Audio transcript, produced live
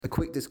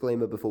quick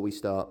disclaimer before we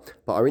start,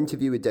 but our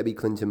interview with Debbie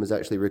Clinton was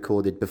actually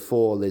recorded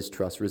before Liz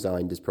Truss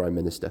resigned as Prime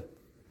Minister.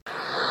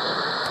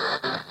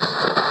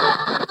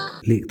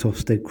 Leaked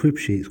Ofsted crib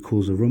sheets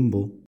cause a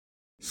rumble.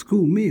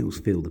 School meals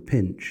feel the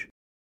pinch.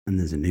 And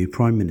there's a new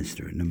Prime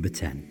Minister at number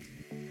 10.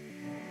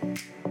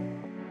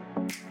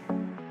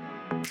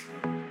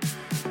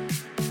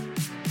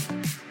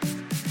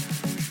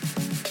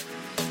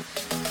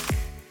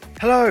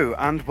 Hello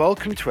and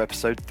welcome to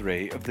episode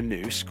 3 of the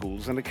new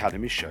Schools and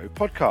Academies Show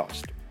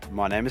podcast.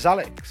 My name is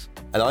Alex.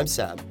 And I'm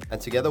Sam, and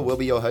together we'll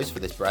be your hosts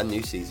for this brand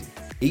new season.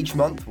 Each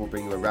month we'll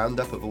bring you a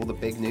roundup of all the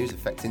big news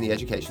affecting the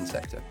education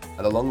sector,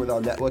 and along with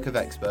our network of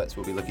experts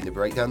we'll be looking to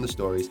break down the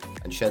stories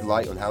and shed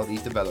light on how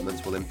these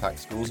developments will impact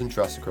schools and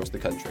trusts across the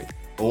country,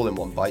 all in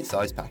one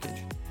bite-sized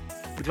package.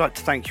 We'd like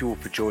to thank you all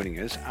for joining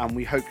us and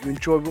we hope you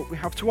enjoy what we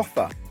have to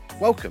offer.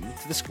 Welcome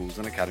to the Schools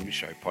and Academies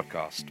Show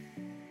podcast.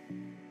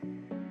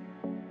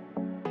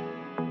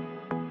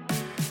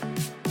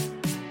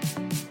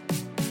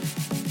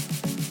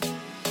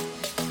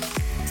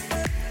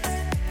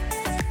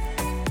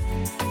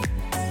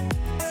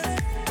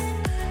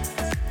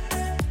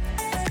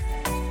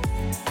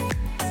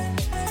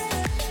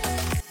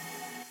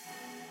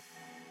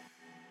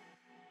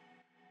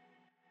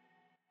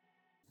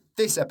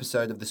 This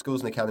episode of the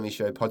Schools and Academies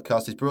Show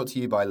podcast is brought to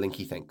you by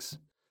Linky Thinks.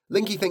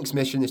 Linky Thinks'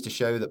 mission is to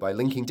show that by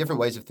linking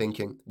different ways of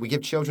thinking, we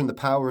give children the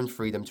power and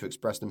freedom to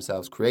express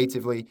themselves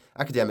creatively,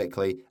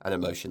 academically, and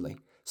emotionally,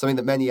 something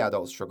that many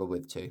adults struggle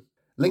with too.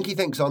 Linky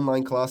Thinks'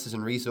 online classes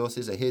and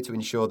resources are here to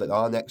ensure that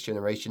our next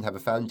generation have a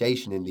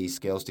foundation in these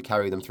skills to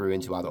carry them through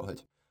into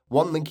adulthood.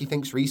 One Linky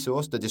Thinks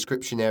resource, the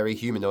Descriptionary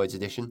Humanoids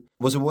Edition,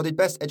 was awarded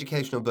Best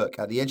Educational Book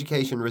at the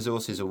Education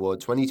Resources Award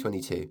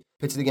 2022,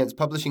 pitted against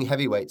publishing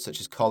heavyweights such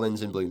as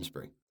Collins and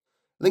Bloomsbury.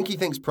 Linky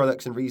Thinks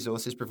products and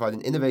resources provide an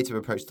innovative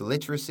approach to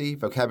literacy,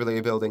 vocabulary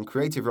building,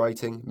 creative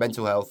writing,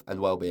 mental health, and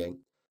well-being.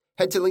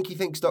 Head to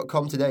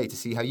linkythinks.com today to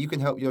see how you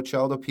can help your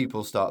child or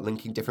pupil start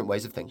linking different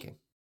ways of thinking.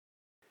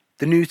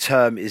 The new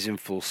term is in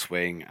full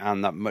swing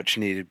and that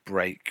much-needed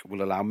break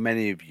will allow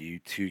many of you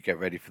to get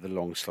ready for the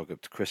long slog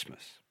up to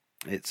Christmas.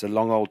 It's a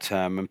long old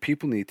term and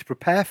people need to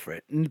prepare for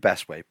it in the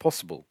best way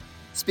possible.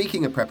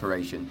 Speaking of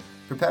preparation,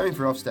 preparing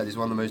for Ofsted is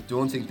one of the most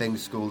daunting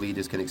things school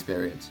leaders can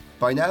experience.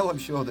 By now I'm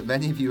sure that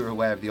many of you are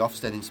aware of the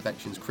Ofsted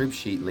Inspections crib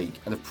sheet leak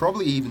and have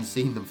probably even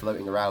seen them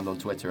floating around on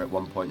Twitter at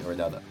one point or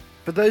another.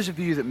 For those of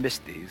you that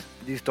missed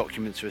these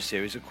documents are a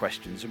series of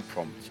questions and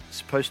prompts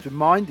supposed to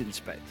remind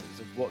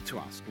inspectors of what to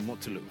ask and what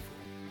to look for.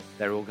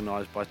 They're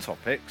organised by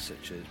topics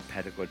such as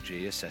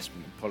pedagogy,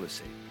 assessment and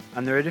policy.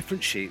 And there are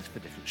different sheets for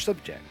different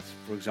subjects,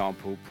 for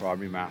example,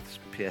 primary maths,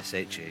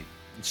 PSHE,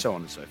 and so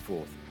on and so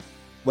forth.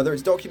 Whether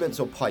it's documents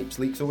or pipes,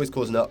 leaks always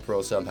cause an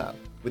uproar somehow,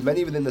 with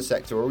many within the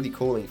sector already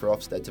calling for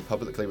Ofsted to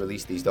publicly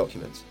release these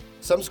documents.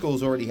 Some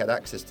schools already had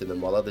access to them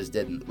while others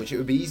didn't, which it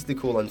would be easy to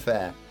call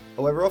unfair.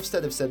 However,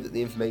 Ofsted have said that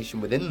the information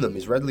within them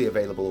is readily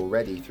available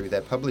already through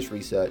their published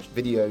research,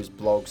 videos,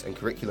 blogs, and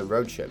curriculum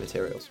roadshow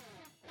materials.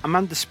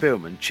 Amanda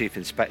Spielman, Chief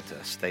Inspector,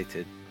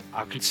 stated,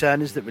 "Our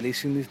concern is that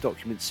releasing these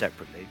documents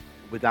separately,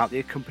 without the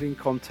accompanying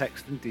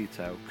context and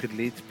detail, could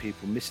lead to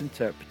people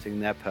misinterpreting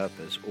their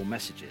purpose or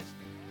messages.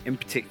 In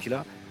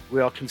particular, we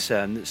are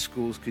concerned that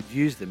schools could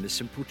use them as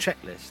simple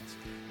checklists,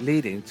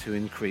 leading to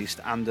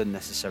increased and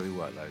unnecessary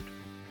workload."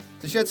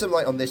 To shed some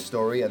light on this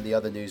story and the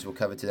other news we'll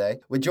cover today,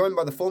 we're joined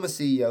by the former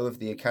CEO of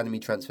the Academy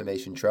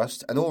Transformation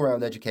Trust and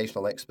all-round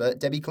educational expert,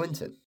 Debbie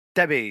Clinton.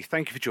 Debbie,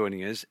 thank you for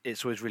joining us.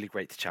 It's always really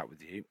great to chat with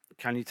you.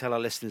 Can you tell our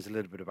listeners a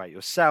little bit about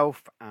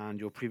yourself and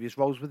your previous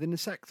roles within the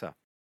sector?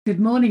 Good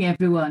morning,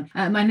 everyone.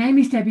 My name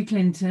is Debbie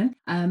Clinton.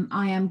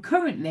 I am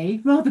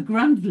currently, rather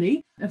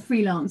grandly, a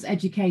freelance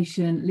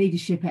education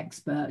leadership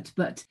expert,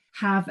 but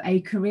have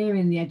a career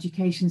in the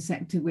education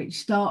sector which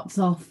starts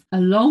off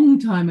a long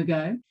time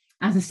ago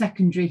as a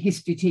secondary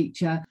history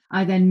teacher.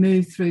 I then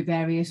moved through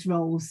various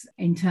roles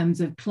in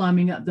terms of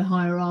climbing up the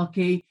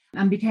hierarchy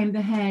and became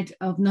the head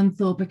of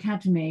Nunthorpe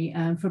Academy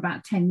for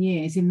about 10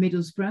 years in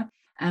Middlesbrough,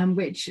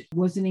 which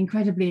was an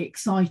incredibly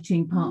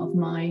exciting part of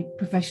my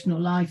professional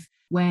life,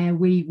 where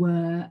we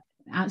were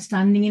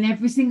outstanding in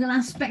every single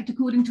aspect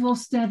according to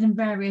Ofsted and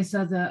various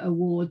other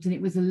awards, and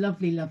it was a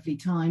lovely, lovely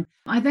time.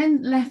 I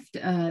then left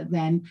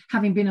them,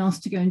 having been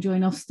asked to go and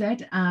join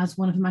Ofsted as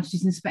one of the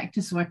Majesty's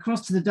inspectors, so I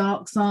crossed to the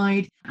dark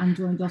side and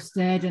joined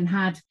Ofsted and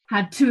had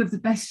two of the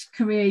best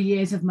career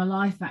years of my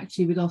life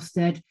actually with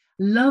Ofsted.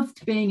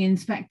 Loved being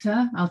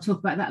inspector, I'll talk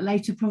about that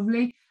later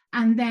probably.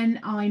 And then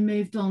I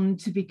moved on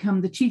to become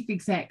the chief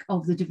exec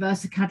of the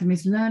Diverse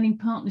Academies Learning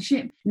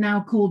Partnership,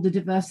 now called the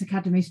Diverse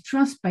Academies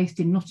Trust, based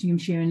in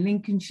Nottinghamshire and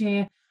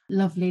Lincolnshire.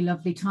 Lovely,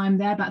 lovely time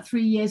there, about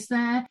 3 years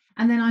there.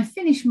 And then I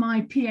finished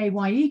my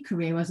PAYE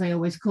career, as I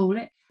always call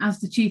it, as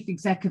the chief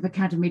exec of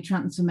Academy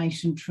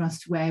Transformation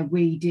Trust, where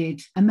we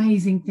did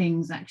amazing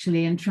things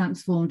actually and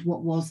transformed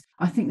what was,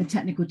 I think the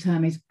technical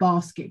term is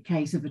basket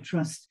case of a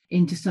trust,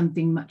 into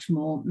something much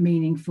more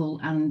meaningful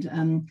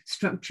and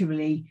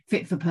structurally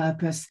fit for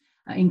purpose,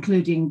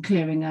 including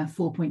clearing a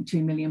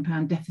 £4.2 million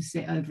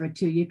deficit over a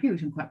 2-year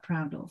period, which I'm quite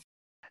proud of.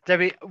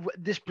 Debbie,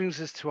 this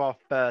brings us to our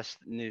first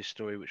news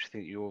story, which I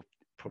think you're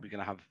probably going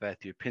to have a fair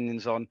few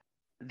opinions on.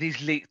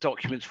 These leaked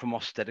documents from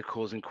Ofsted are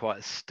causing quite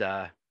a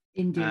stir.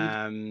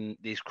 Indeed.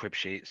 These crib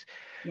sheets.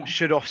 Yeah.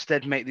 Should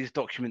Ofsted make these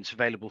documents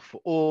available for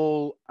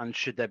all, and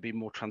should there be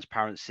more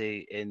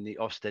transparency in the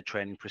Ofsted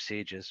training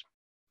procedures?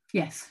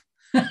 Yes.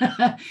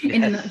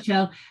 In a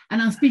nutshell.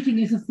 And I'm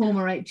speaking as a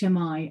former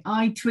HMI.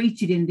 I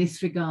tweeted in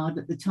this regard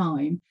at the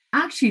time.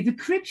 Actually, the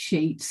crib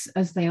sheets,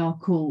 as they are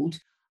called,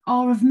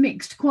 are of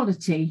mixed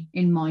quality,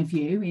 in my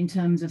view, in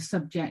terms of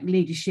subject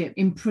leadership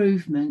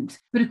improvement.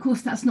 But of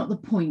course, that's not the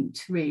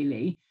point,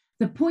 really.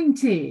 The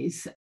point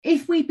is,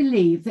 if we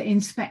believe that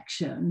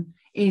inspection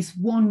is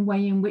one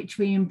way in which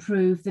we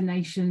improve the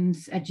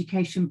nation's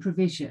education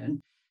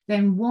provision,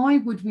 then why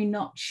would we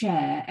not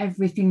share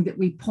everything that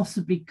we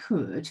possibly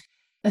could,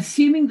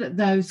 assuming that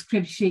those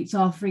crib sheets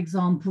are, for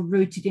example,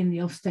 rooted in the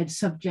Ofsted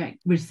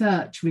subject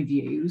research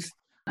reviews,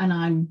 and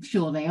I'm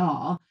sure they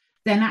are,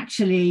 then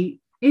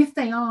actually, if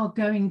they are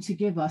going to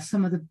give us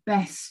some of the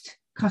best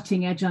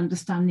cutting edge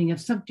understanding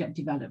of subject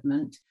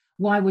development,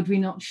 why would we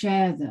not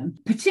share them?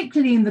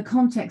 Particularly in the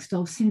context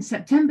of, since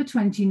September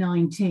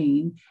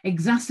 2019,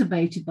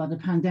 exacerbated by the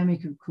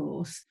pandemic, of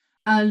course,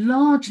 a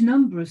large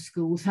number of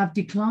schools have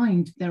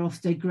declined their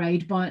Ofsted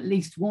grade by at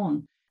least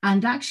one.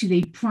 And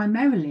actually,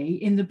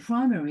 primarily in the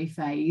primary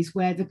phase,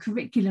 where the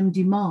curriculum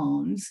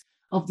demands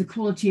of the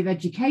quality of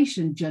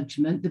education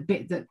judgment, the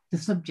bit that the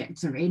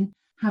subjects are in,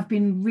 have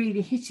been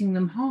really hitting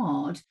them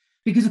hard.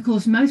 Because, of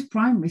course, most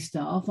primary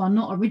staff are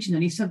not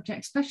originally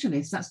subject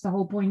specialists. That's the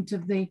whole point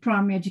of the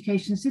primary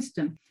education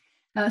system.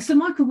 So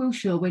Michael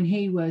Wilshaw, when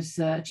he was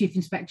Chief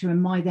Inspector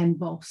and my then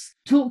boss,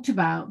 talked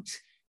about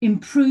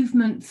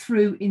improvement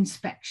through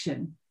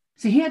inspection.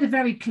 So he had a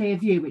very clear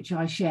view, which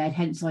I shared,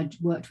 hence I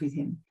worked with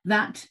him,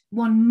 that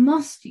one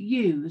must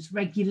use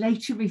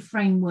regulatory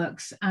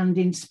frameworks and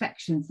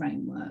inspection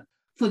framework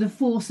for the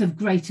force of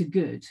greater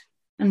good.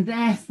 And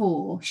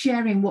therefore,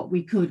 sharing what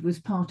we could was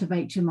part of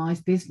HMI's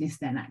business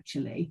then,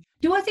 actually.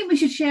 Do I think we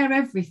should share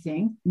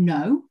everything?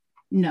 No,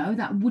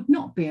 that would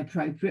not be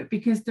appropriate,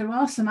 because there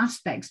are some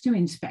aspects to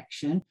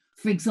inspection.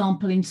 For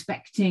example,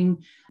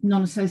 inspecting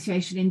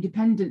non-association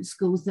independent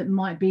schools that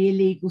might be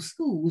illegal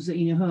schools,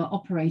 who are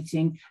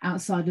operating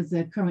outside of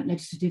the current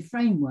legislative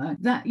framework,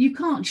 that you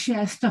can't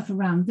share stuff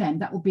around them.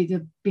 That will be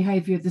the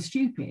behaviour of the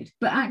stupid.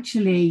 But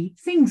actually,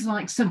 things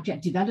like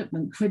subject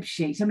development, crib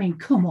sheets, I mean,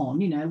 come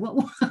on,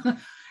 what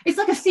it's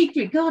like a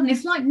secret garden.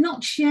 It's like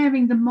not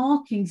sharing the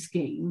marking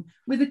scheme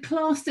with a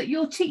class that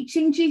you're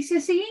teaching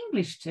GCSE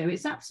English to.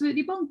 It's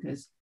absolutely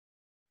bonkers.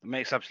 It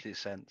makes absolute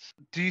sense.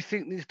 Do you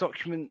think these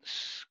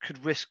documents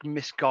could risk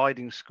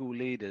misguiding school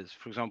leaders?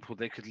 For example,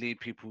 they could lead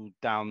people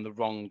down the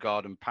wrong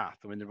garden path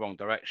or in the wrong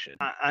direction,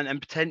 and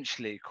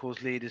potentially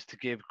cause leaders to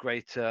give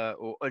greater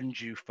or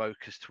undue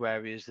focus to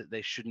areas that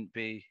they shouldn't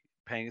be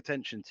paying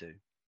attention to?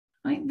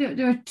 I think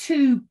there are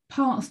two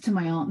parts to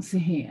my answer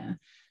here.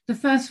 The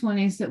first one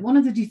is that one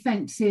of the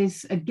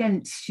defences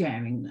against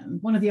sharing them,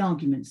 one of the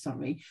arguments,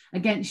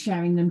 against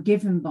sharing them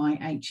given by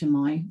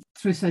HMI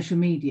through social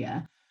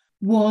media,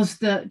 was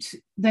that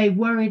they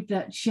worried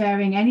that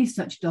sharing any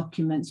such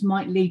documents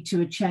might lead to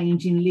a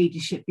change in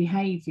leadership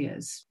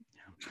behaviours.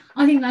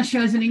 I think that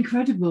shows an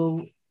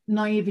incredible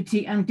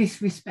naivety and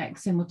disrespect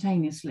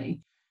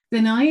simultaneously. The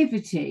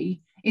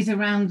naivety is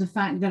around the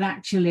fact that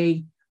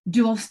actually,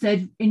 do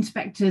Ofsted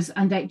inspectors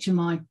and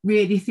HMI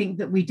really think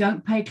that we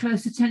don't pay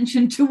close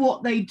attention to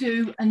what they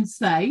do and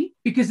say?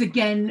 Because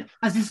again,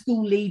 as a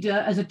school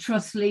leader, as a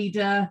trust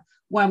leader,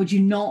 why would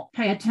you not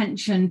pay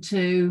attention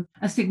to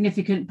a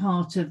significant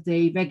part of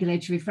the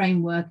regulatory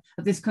framework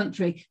of this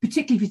country,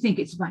 particularly if you think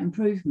it's about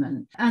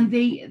improvement? And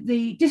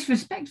the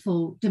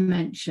disrespectful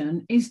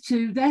dimension is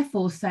to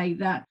therefore say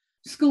that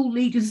school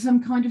leaders are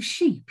some kind of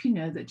sheep,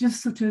 that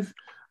just sort of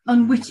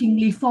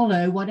unwittingly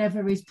follow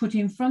whatever is put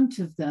in front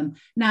of them.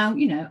 Now,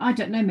 I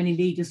don't know many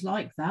leaders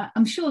like that.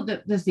 I'm sure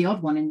that there's the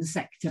odd one in the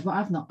sector,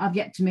 but I've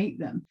yet to meet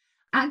them.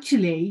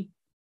 Actually,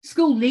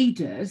 school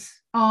leaders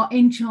are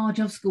in charge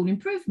of school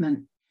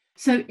improvement.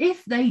 So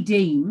if they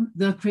deem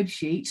the crib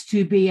sheets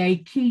to be a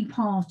key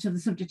part of the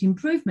subject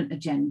improvement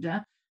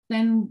agenda,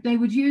 then they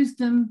would use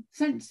them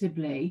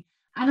sensibly.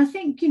 And I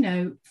think,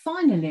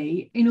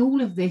 finally, in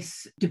all of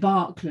this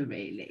debacle,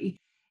 really,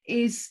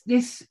 is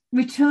this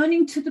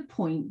returning to the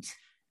point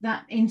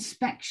that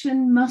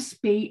inspection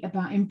must be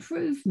about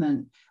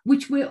improvement,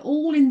 which we're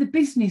all in the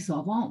business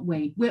of, aren't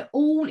we? We're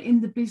all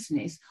in the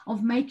business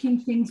of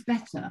making things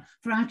better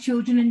for our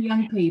children and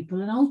young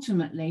people and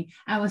ultimately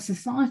our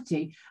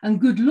society.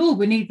 And good Lord,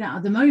 we need that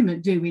at the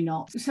moment, do we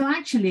not? So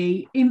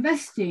actually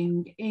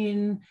investing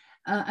in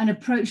an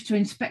approach to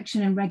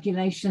inspection and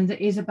regulation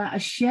that is about a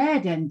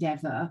shared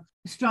endeavour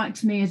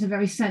strikes me as a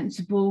very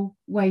sensible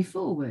way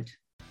forward.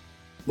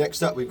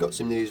 Next up, we've got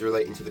some news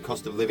relating to the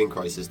cost of living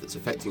crisis that's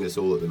affecting us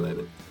all at the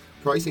moment.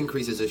 Price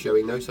increases are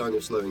showing no sign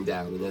of slowing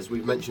down, and as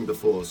we've mentioned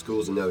before,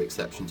 schools are no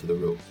exception to the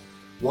rule.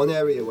 One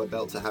area where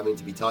belts are having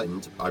to be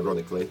tightened,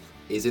 ironically,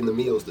 is in the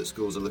meals that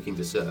schools are looking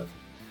to serve.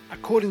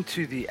 According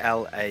to the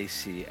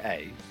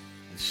LACA,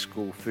 the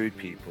School Food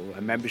People,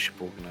 a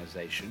membership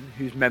organisation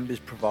whose members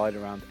provide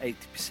around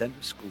 80%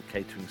 of school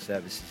catering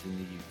services in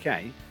the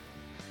UK,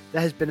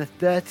 there has been a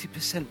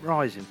 30%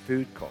 rise in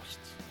food costs.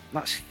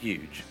 That's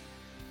huge,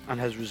 and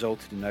has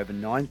resulted in over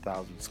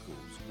 9,000 schools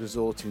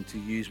resorting to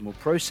use more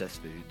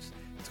processed foods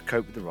to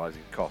cope with the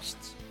rising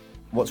costs.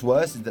 What's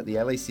worse is that the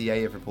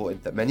LACA have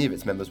reported that many of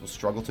its members will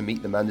struggle to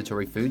meet the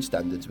mandatory food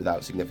standards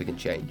without significant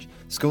change.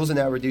 Schools are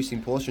now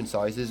reducing portion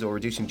sizes or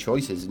reducing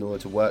choices in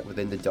order to work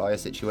within the dire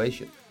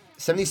situation.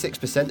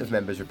 76% of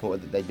members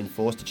reported that they'd been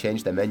forced to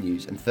change their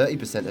menus, and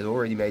 30% had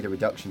already made a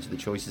reduction to the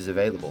choices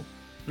available.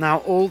 Now,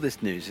 all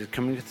this news is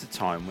coming at a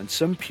time when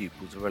some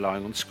pupils are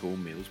relying on school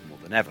meals more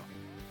than ever.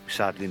 We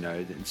sadly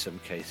know that in some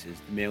cases,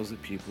 the meals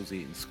that pupils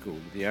eat in school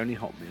are the only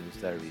hot meals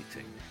they're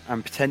eating,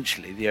 and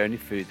potentially the only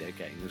food they're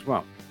getting as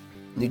well.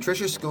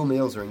 Nutritious school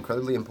meals are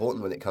incredibly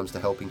important when it comes to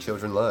helping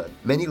children learn.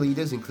 Many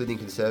leaders, including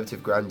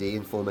Conservative Grandee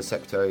and former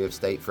Secretary of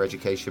State for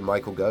Education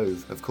Michael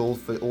Gove, have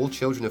called for all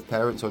children of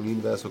parents on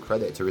universal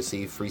credit to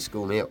receive free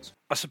school meals.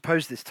 I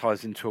suppose this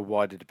ties into a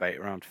wider debate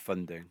around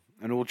funding.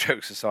 And all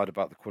jokes aside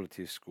about the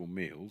quality of school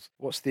meals,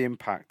 what's the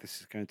impact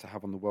this is going to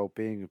have on the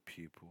well-being of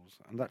pupils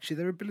and actually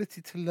their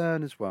ability to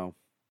learn as well?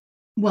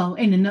 Well,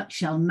 in a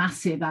nutshell,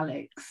 massive,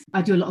 Alex.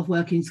 I do a lot of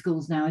work in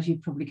schools now, as you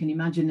probably can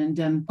imagine.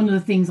 And one of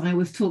the things I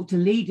always talk to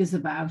leaders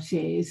about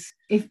is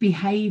if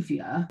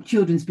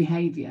children's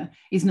behaviour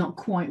is not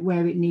quite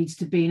where it needs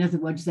to be, in other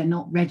words, they're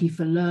not ready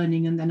for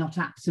learning and they're not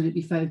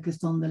absolutely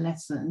focused on the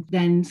lesson,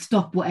 then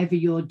stop whatever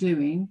you're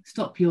doing,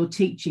 stop your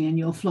teaching and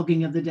your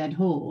flogging of the dead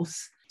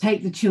horse.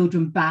 Take the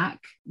children back,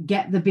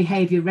 get the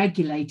behaviour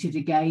regulated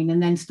again,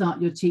 and then start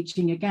your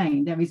teaching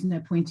again. There is no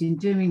point in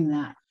doing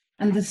that.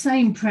 And the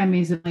same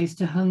premise applies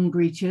to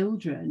hungry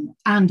children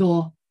and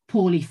or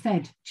poorly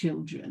fed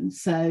children.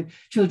 So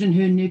children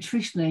who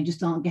nutritionally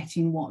just aren't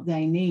getting what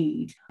they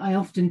need. I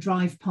often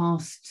drive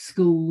past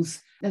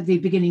schools at the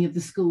beginning of the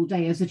school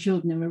day as the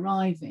children are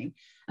arriving,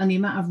 and the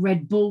amount of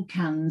Red Bull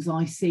cans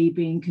I see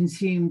being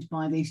consumed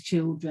by these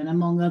children,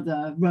 among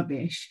other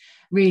rubbish,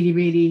 really,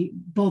 really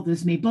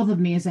bothers me. Bothered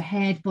me as a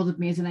head, bothered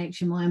me as an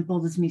HMI, and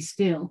bothers me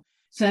still.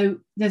 So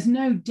there's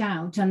no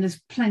doubt, and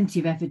there's plenty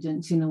of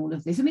evidence in all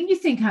of this. I mean, you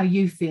think how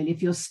you feel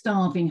if you're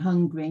starving,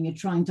 hungry, and you're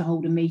trying to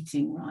hold a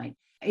meeting, right?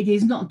 It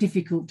is not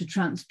difficult to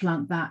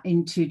transplant that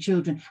into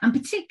children, and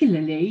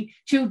particularly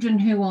children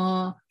who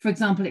are, for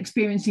example,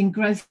 experiencing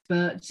growth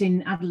spurts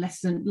in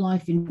adolescent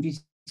life in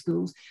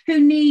schools, who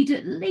need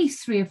at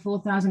least 3,000 or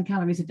 4,000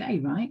 calories a day,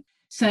 right?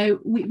 So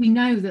we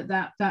know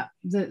that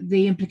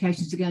the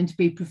implications are going to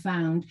be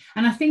profound.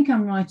 And I think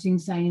I'm right in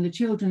saying the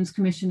Children's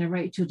Commissioner,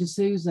 Rachel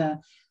D'Souza,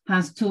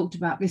 has talked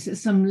about this at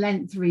some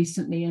length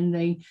recently, and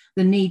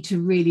the need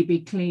to really be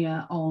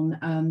clear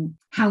on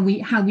how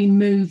we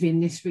move in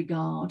this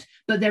regard.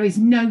 But there is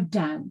no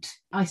doubt,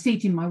 I see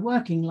it in my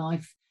working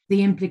life,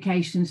 the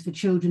implications for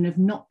children of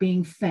not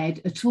being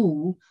fed at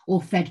all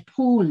or fed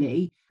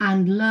poorly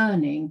and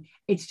learning.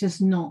 It's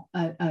just not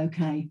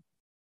okay.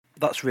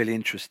 That's really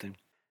interesting.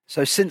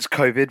 So since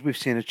COVID, we've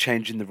seen a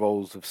change in the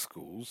roles of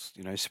schools,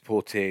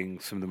 supporting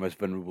some of the most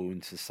vulnerable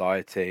in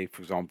society,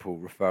 for example,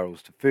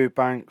 referrals to food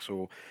banks.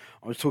 Or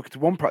I was talking to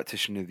one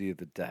practitioner the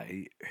other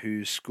day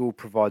whose school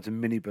provides a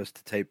minibus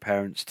to take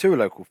parents to a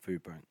local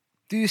food bank.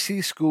 Do you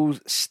see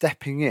schools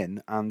stepping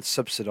in and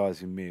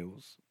subsidising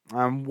meals?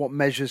 And what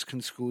measures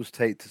can schools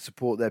take to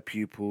support their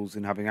pupils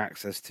in having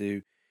access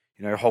to,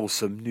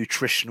 wholesome,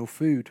 nutritional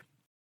food?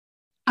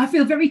 I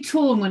feel very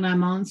torn when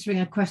I'm answering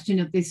a question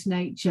of this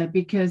nature,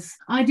 because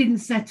I didn't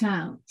set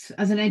out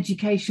as an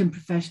education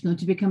professional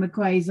to become a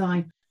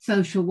quasi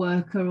social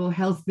worker or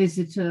health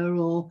visitor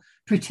or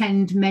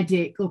pretend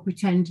medic or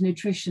pretend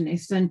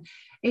nutritionist. And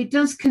it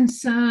does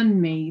concern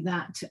me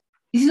that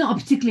this is not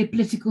a particularly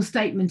political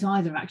statement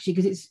either, actually,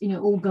 because it's,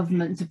 all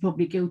governments are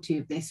probably guilty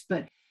of this.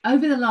 But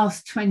over the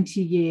last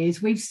 20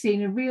 years, we've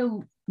seen a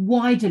real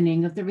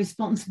widening of the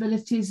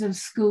responsibilities of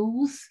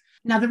schools.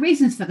 Now, the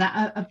reasons for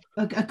that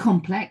are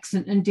complex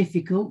and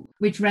difficult,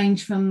 which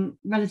range from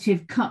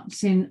relative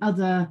cuts in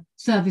other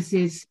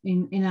services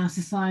in our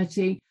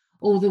society,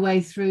 all the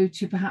way through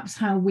to perhaps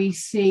how we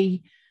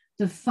see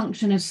the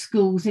function of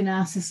schools in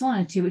our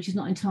society, which is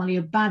not entirely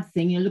a bad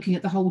thing, looking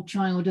at the whole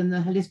child and the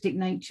holistic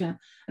nature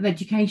of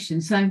education.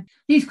 So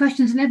these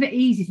questions are never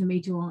easy for me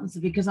to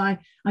answer, because I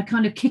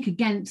kind of kick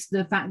against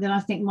the fact that I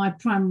think my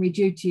primary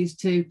duty is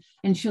to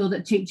ensure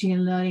that teaching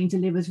and learning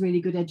delivers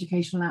really good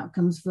educational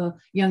outcomes for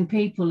young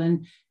people,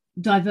 and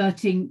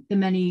diverting the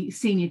many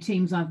senior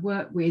teams I've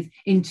worked with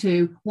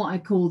into what I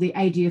call the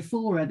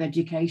adiaphora of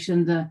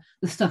education, the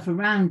stuff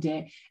around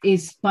it,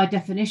 is by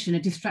definition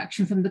a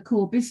distraction from the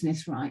core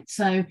business, right?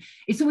 So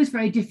it's always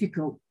very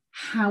difficult.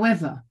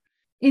 However,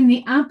 in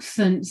the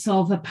absence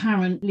of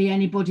apparently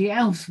anybody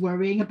else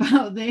worrying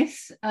about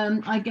this,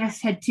 I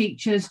guess head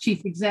teachers,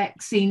 chief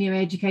execs, senior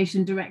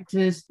education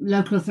directors,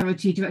 local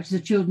authority directors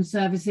of children's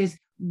services,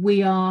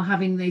 we are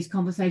having these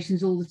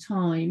conversations all the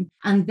time,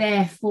 and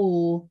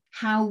therefore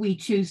how we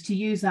choose to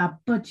use our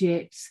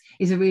budgets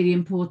is a really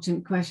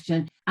important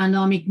question. And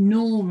I'm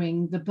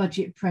ignoring the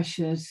budget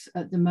pressures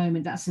at the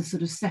moment. That's a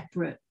sort of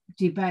separate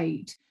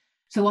debate.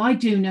 So I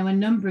do know a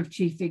number of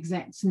chief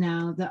execs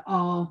now that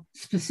are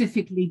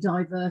specifically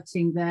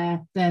diverting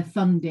their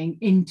funding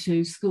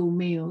into school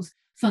meals,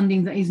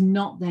 funding that is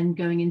not then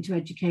going into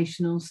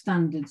educational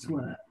standards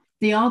work.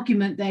 The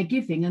argument they're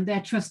giving, and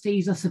their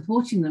trustees are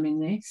supporting them in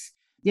this,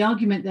 the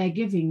argument they're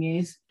giving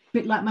is a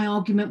bit like my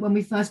argument when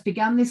we first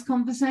began this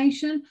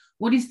conversation.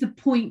 What is the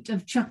point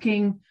of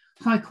chucking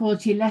high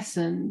quality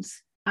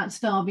lessons at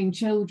starving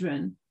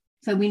children?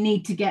 So we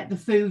need to get the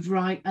food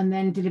right and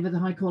then deliver the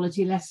high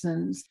quality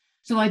lessons.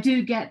 So I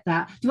do get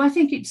that. Do I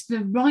think it's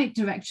the right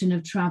direction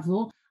of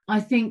travel?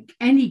 I think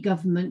any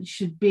government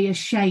should be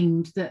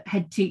ashamed that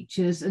head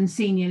teachers and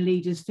senior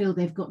leaders feel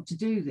they've got to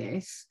do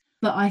this.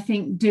 But I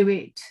think do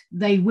it,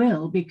 they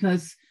will,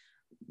 because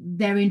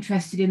they're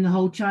interested in the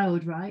whole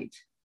child, right?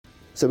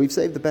 So we've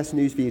saved the best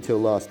news for you till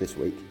last this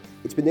week.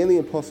 It's been nearly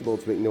impossible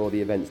to ignore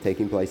the events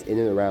taking place in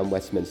and around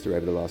Westminster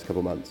over the last couple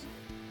of months.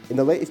 In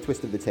the latest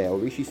twist of the tale,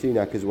 Rishi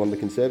Sunak has won the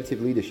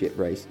Conservative leadership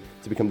race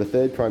to become the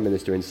third Prime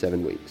Minister in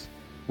 7 weeks.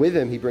 With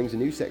him, he brings a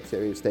new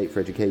Secretary of State for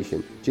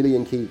Education,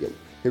 Gillian Keegan,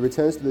 who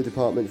returns to the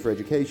Department for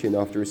Education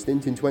after a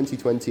stint in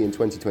 2020 and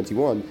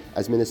 2021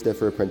 as Minister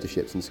for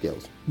Apprenticeships and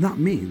Skills. That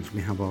means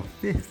we have our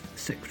fifth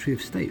Secretary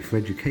of State for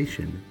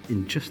Education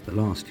in just the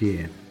last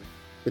year.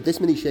 With this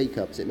many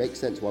shake-ups, it makes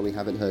sense why we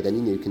haven't heard any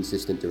new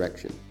consistent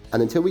direction.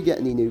 And until we get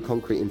any new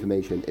concrete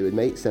information, it would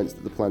make sense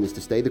that the plan is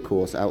to stay the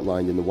course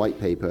outlined in the White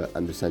Paper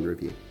and the Senate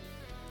Review.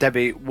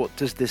 Debbie, what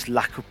does this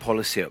lack of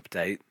policy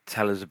update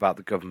tell us about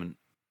the government?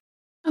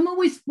 I'm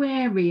always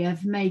wary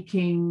of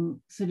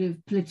making sort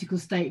of political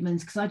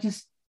statements because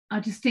I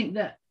just think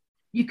that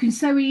you can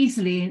so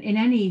easily in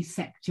any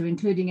sector,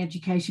 including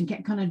education,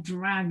 get kind of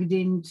dragged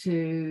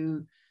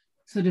into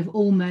sort of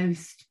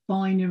almost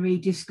binary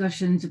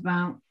discussions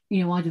about,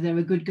 either they're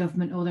a good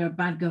government or they're a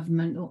bad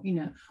government or,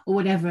 or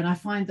whatever. And I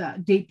find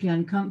that deeply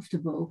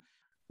uncomfortable.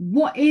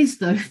 What is,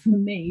 though, for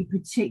me,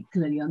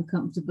 particularly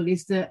uncomfortable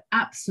is the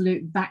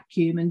absolute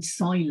vacuum and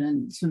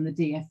silence from the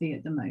DfE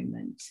at the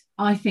moment.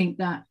 I think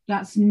that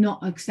that's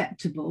not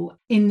acceptable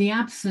in the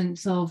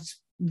absence of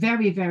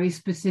very, very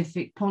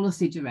specific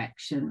policy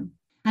direction.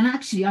 And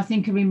actually, I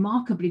think a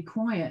remarkably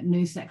quiet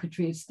new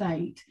Secretary of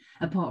State,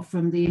 apart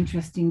from the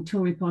interesting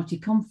Tory party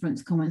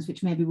conference comments,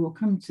 which maybe we'll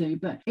come to.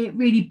 But it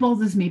really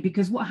bothers me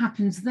because what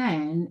happens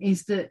then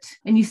is that,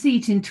 and you see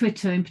it in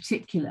Twitter in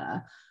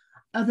particular,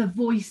 other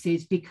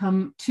voices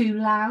become too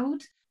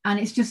loud, and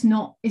it's just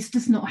not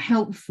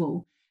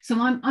helpful. So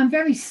I'm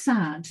very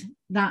sad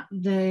that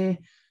the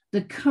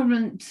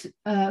current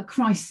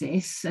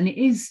crisis, and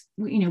it is,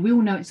 we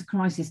all know it's a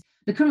crisis,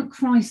 the current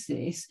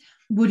crisis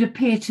would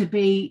appear to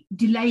be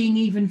delaying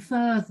even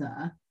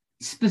further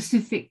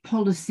specific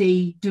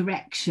policy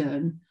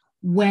direction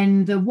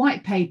when the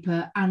White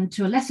Paper and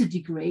to a lesser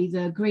degree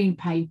the Green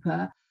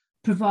Paper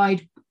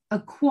provide a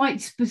quite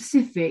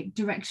specific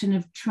direction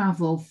of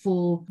travel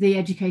for the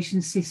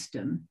education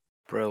system.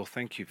 Brill,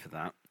 thank you for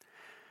that.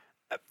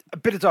 A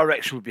bit of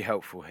direction would be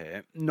helpful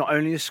here. Not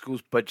only are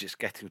schools' budgets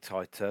getting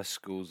tighter,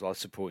 schools are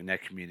supporting their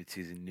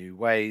communities in new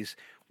ways.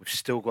 We've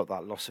still got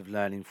that loss of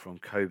learning from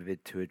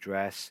COVID to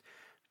address.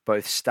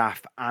 Both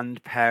staff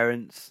and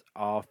parents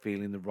are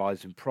feeling the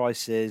rise in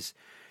prices.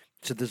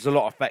 So there's a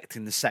lot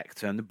affecting the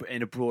sector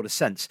in a broader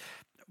sense.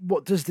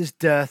 What does this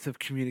dearth of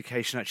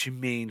communication actually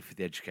mean for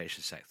the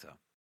education sector?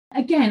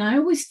 Again, I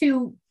always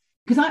feel,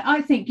 because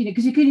I think,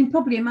 because you can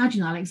probably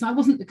imagine, Alex, I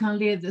wasn't the kind of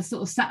leader that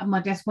sort of sat at my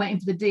desk waiting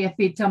for the DfE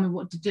to tell me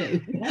what to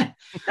do. No,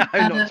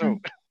 not at all.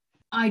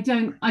 I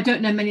don't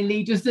know many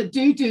leaders that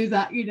do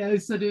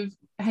that, sort of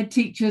head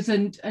teachers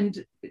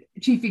and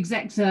chief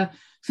execs are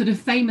sort of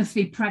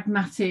famously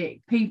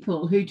pragmatic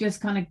people who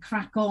just kind of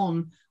crack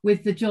on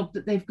with the job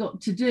that they've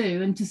got to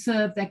do and to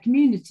serve their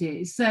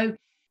communities. So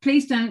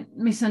please don't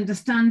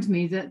misunderstand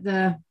me that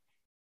the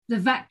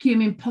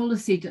vacuum in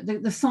policy,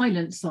 the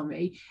silence,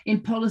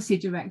 in policy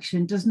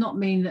direction does not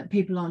mean that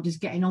people aren't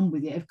just getting on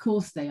with it. Of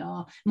course they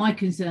are. My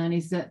concern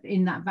is that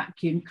in that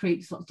vacuum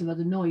creeps lots of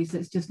other noise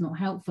that's just not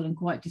helpful and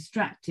quite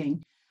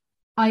distracting.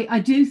 I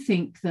do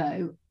think,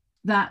 though,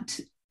 that,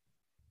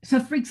 so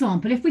for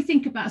example, if we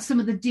think about some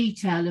of the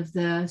detail of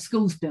the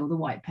schools bill, the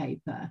White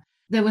Paper,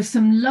 there was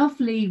some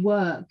lovely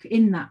work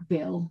in that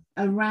bill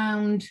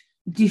around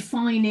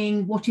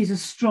defining what is a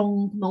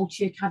strong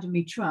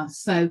multi-academy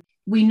trust. So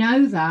we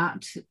know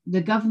that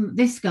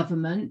this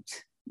government,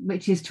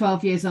 which is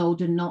 12 years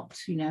old and not,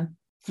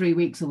 3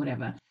 weeks or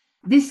whatever,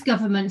 this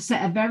government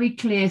set a very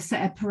clear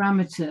set of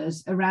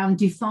parameters around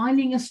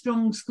defining a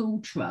strong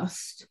school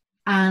trust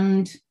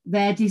and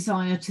their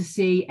desire to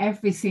see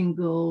every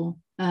single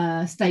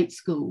state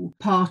school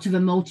part of a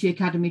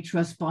multi-academy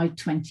trust by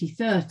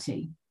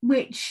 2030.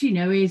 which,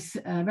 is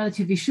a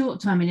relatively short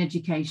time in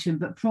education,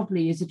 but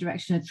probably is a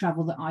direction of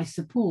travel that I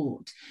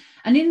support.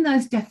 And in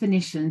those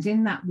definitions,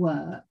 in that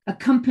work,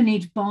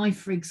 accompanied by,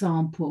 for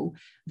example,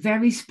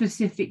 very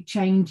specific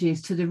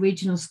changes to the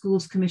Regional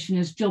Schools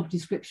Commissioners' job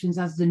descriptions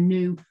as the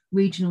new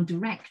regional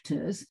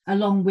directors,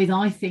 along with,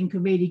 I think, a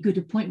really good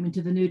appointment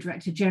of the new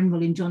Director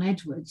General in John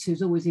Edwards,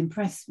 who's always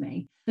impressed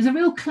me. There's a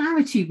real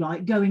clarity,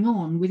 going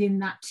on within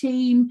that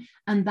team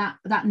and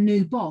that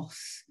new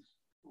boss.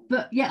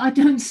 But yet I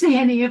don't see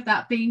any of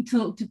that being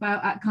talked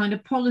about at kind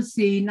of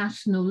policy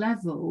national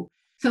level.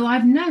 So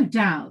I've no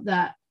doubt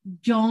that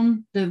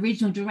John, the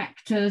regional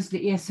directors,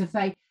 the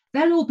ESFA,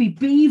 they'll all be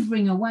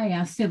beavering away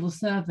as civil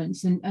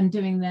servants and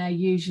doing their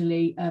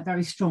usually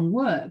very strong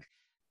work.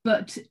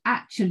 But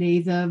actually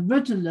the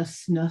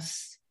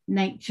rudderlessness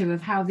nature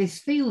of how this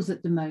feels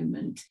at the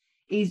moment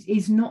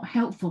is not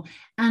helpful.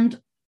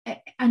 And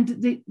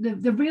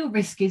the real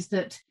risk is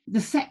that the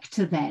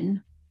sector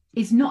then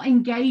is not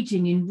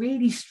engaging in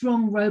really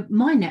strong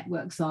my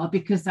networks are,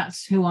 because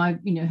that's who I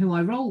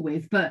roll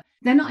with, but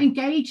they're not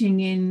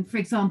engaging in, for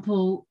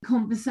example,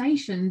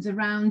 conversations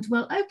around,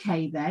 well,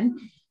 okay, then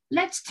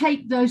let's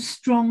take those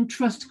strong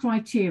trust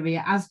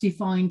criteria as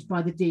defined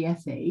by the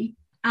DFE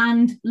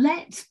and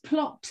let's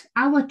plot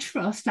our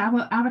trust,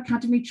 our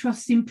academy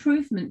trust's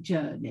improvement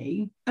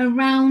journey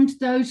around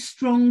those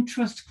strong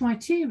trust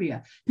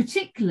criteria,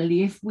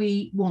 particularly if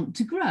we want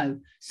to grow.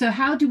 So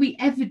how do we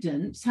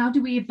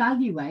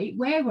evaluate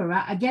where we're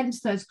at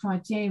against those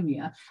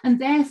criteria?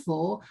 And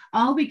therefore,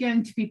 are we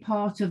going to be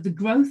part of the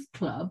growth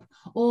club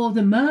or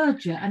the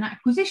merger and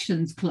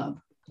acquisitions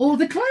club or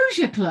the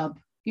closure club,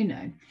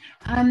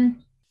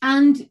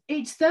 And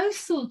it's those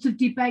sorts of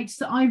debates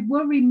that I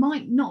worry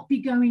might not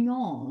be going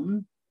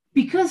on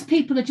because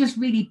people are just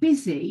really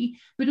busy,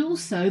 but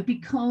also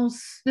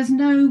because there's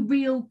no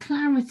real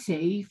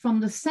clarity from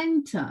the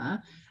centre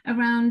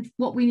around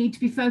what we need to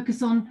be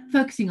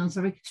focusing on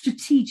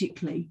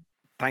strategically.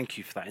 Thank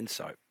you for that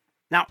insight.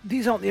 Now,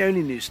 these aren't the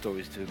only news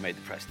stories to have made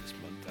the press this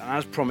month, and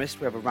as promised,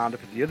 we have a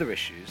roundup of the other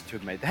issues to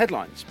have made the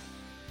headlines.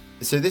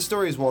 So this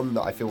story is one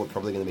that I feel we're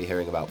probably going to be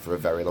hearing about for a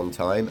very long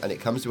time, and it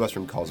comes to us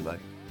from Cosmo.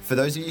 For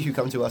those of you who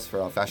come to us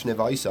for our fashion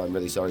advice, I'm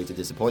really sorry to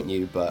disappoint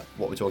you, but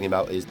what we're talking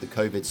about is the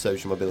COVID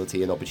Social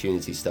Mobility and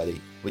Opportunity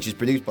Study, which is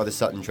produced by the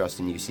Sutton Trust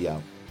and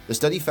UCL. The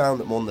study found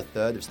that more than a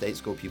third of state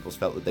school pupils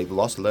felt that they've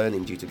lost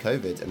learning due to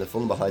COVID and have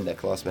fallen behind their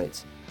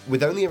classmates,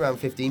 with only around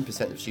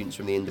 15% of students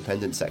from the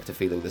independent sector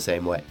feeling the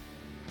same way.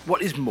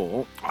 What is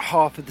more,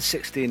 half of the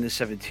 16 and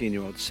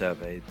 17-year-olds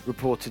surveyed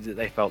reported that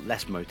they felt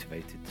less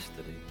motivated to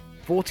study.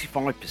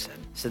 45%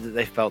 said that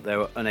they felt they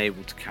were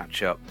unable to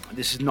catch up.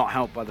 This is not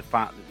helped by the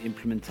fact that the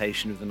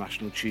implementation of the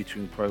national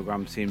tutoring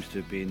programme seems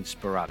to have been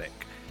sporadic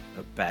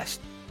at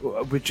best,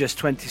 with just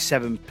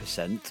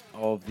 27%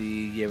 of the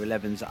Year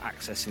 11s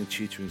accessing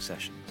tutoring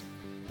sessions.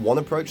 One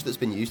approach that's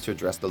been used to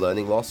address the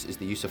learning loss is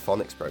the use of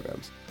phonics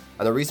programmes.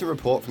 And a recent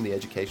report from the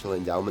Educational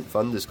Endowment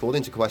Fund has called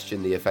into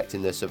question the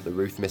effectiveness of the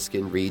Ruth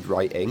Miskin Read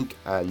Write Inc.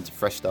 and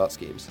Fresh Start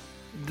schemes.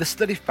 The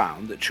study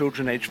found that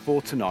children aged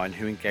 4 to 9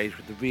 who engaged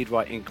with the Read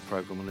Write Inc.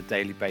 programme on a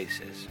daily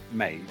basis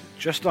made,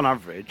 just on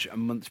average, a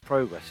month's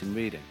progress in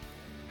reading.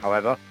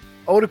 However,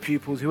 older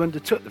pupils who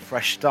undertook the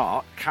Fresh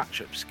Start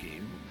catch-up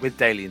scheme with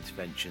daily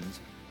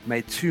interventions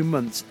made 2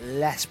 months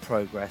less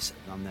progress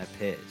than their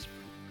peers.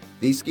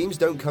 These schemes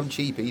don't come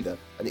cheap either,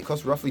 and it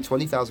costs roughly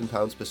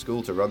 £20,000 per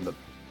school to run them.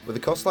 With a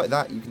cost like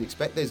that, you can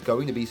expect there's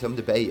going to be some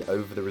debate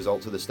over the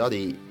results of the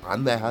study,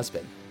 and there has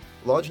been.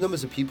 Large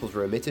numbers of pupils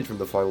were omitted from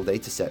the final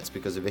data sets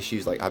because of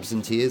issues like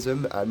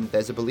absenteeism, and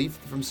there's a belief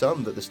from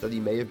some that the study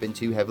may have been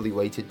too heavily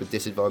weighted with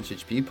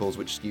disadvantaged pupils,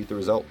 which skewed the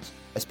results,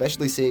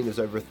 especially seeing as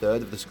over a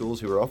third of the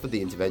schools who were offered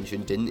the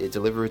intervention didn't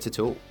deliver it at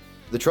all.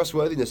 The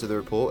trustworthiness of the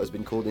report has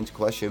been called into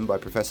question by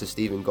Professor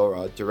Stephen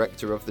Gorard,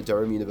 Director of the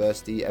Durham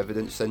University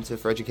Evidence Centre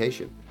for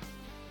Education.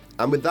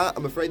 And with that,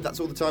 I'm afraid that's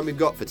all the time we've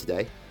got for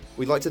today.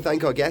 We'd like to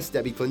thank our guest,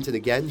 Debbie Clinton,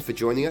 again for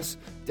joining us.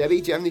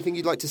 Debbie, do you have anything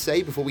you'd like to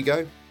say before we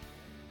go?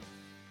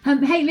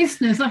 Hey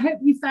listeners, I hope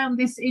you found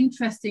this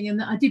interesting and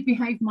that I did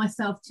behave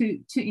myself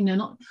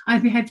I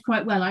behaved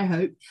quite well, I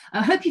hope.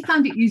 I hope you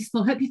found it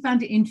useful, hope you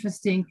found it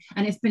interesting,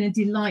 and it's been a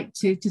delight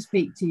to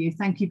speak to you.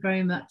 Thank you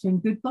very much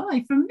and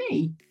goodbye from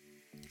me.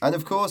 And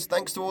of course,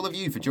 thanks to all of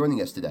you for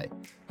joining us today.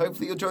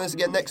 Hopefully you'll join us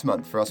again next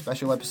month for our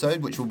special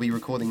episode, which we'll be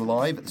recording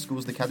live at the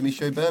Schools Academy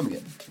Show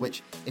Birmingham,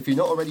 which, if you're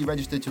not already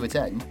registered to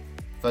attend,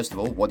 first of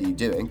all, what are you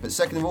doing? But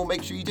second of all,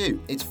 make sure you do.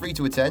 It's free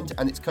to attend,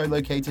 and it's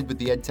co-located with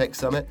the EdTech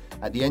Summit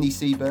at the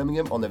NEC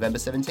Birmingham on November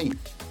 17th.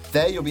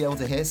 There you'll be able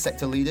to hear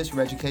sector leaders from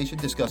education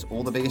discuss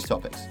all the biggest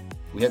topics.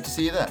 We hope to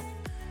see you there.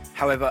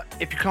 However,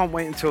 if you can't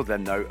wait until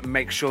then though,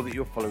 make sure that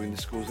you're following the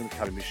Schools and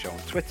Academy Show on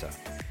Twitter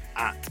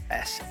at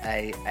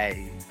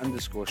SAA_show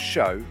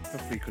for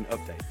frequent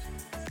updates.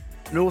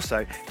 And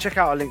also, check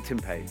out our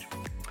LinkedIn page.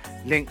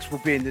 Links will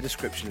be in the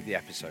description of the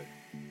episode.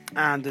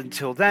 And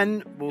until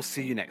then, we'll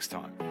see you next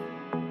time.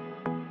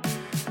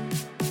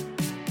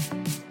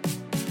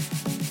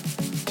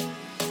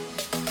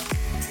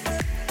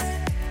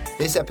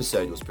 This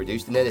episode was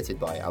produced and edited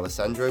by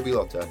Alessandro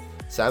Bilotta,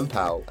 Sam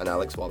Powell and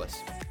Alex Wallace.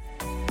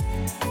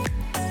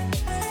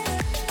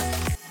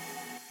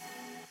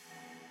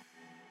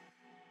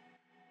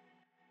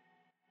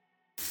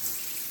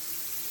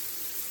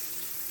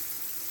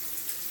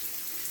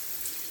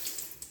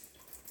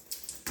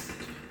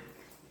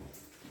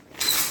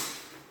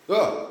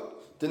 Oh,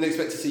 didn't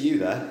expect to see you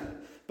there.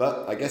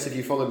 But I guess if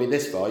you followed me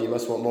this far, you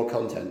must want more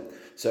content.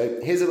 So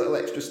here's a little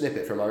extra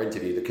snippet from our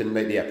interview that couldn't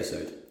make the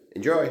episode.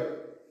 Enjoy!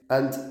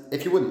 And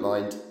if you wouldn't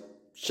mind,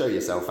 show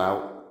yourself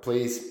out,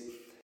 please.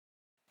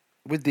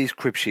 With these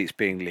crib sheets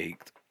being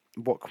leaked,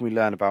 what can we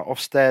learn about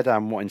Ofsted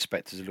and what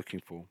inspectors are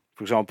looking for?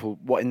 For example,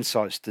 what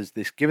insights does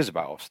this give us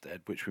about Ofsted,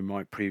 which we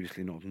might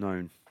previously not have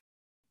known?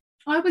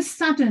 I was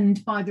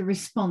saddened by the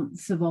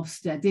response of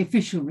Ofsted, the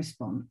official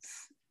response,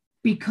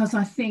 because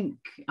I think,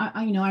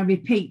 I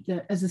repeat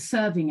that as a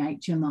serving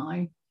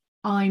HMI,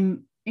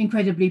 I'm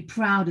incredibly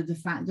proud of the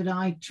fact that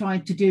I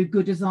tried to do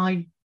good as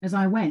I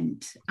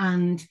went.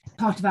 And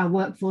part of our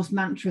workforce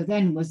mantra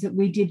then was that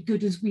we did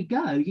good as we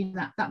go.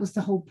 That was the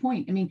whole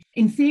point. I mean,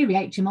 in theory,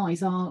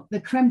 HMIs are the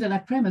creme de la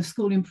creme of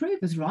school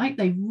improvers, right?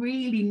 They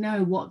really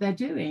know what they're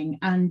doing.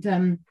 And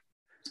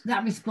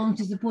that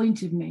response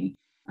disappointed me.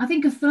 I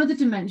think a further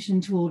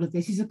dimension to all of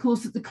this is, of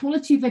course, that the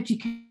quality of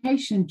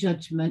education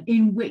judgment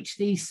in which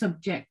these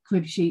subject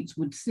crib sheets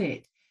would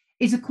sit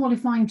is a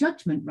qualifying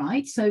judgment,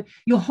 right? So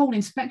your whole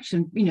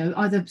inspection,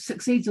 either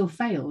succeeds or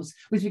fails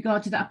with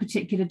regard to that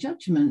particular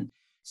judgment.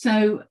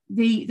 So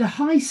the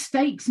high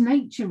stakes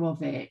nature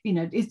of it,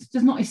 it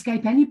does not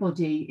escape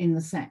anybody in the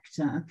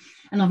sector.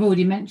 And I've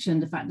already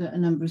mentioned the fact that a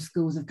number of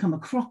schools have come a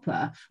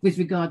cropper with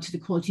regard to the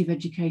quality of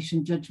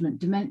education judgment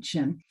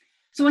dimension.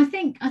 So I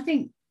think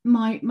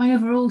my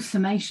overall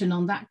summation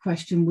on that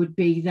question would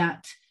be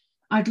that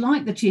I'd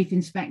like the Chief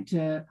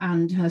Inspector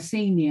and her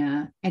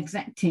senior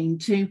exec team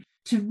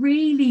to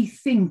really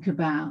think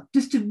about,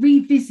 just to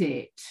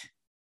revisit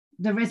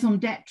the raison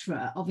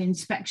d'etre of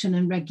inspection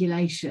and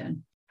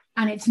regulation.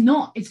 And it's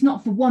not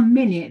for 1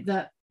 minute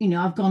that,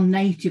 I've gone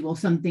native or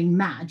something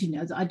mad,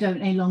 that I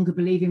don't any longer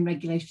believe in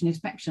regulation and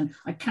inspection.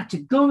 I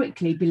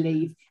categorically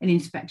believe in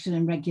inspection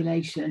and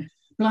regulation.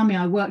 Blimey,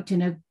 I worked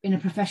in a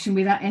profession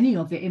without any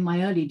of it in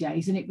my early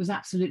days, and it was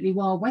absolutely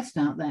Wild West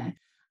out there.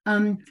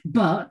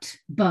 But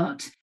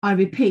I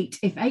repeat,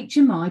 if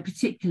HMI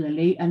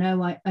particularly and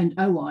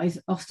OIs,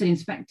 Ofsted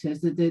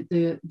inspectors,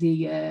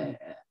 the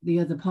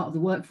other part of the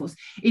workforce,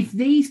 if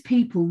these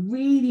people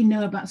really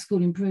know about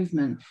school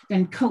improvement,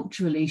 then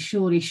culturally,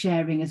 surely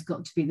sharing has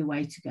got to be the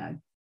way to go.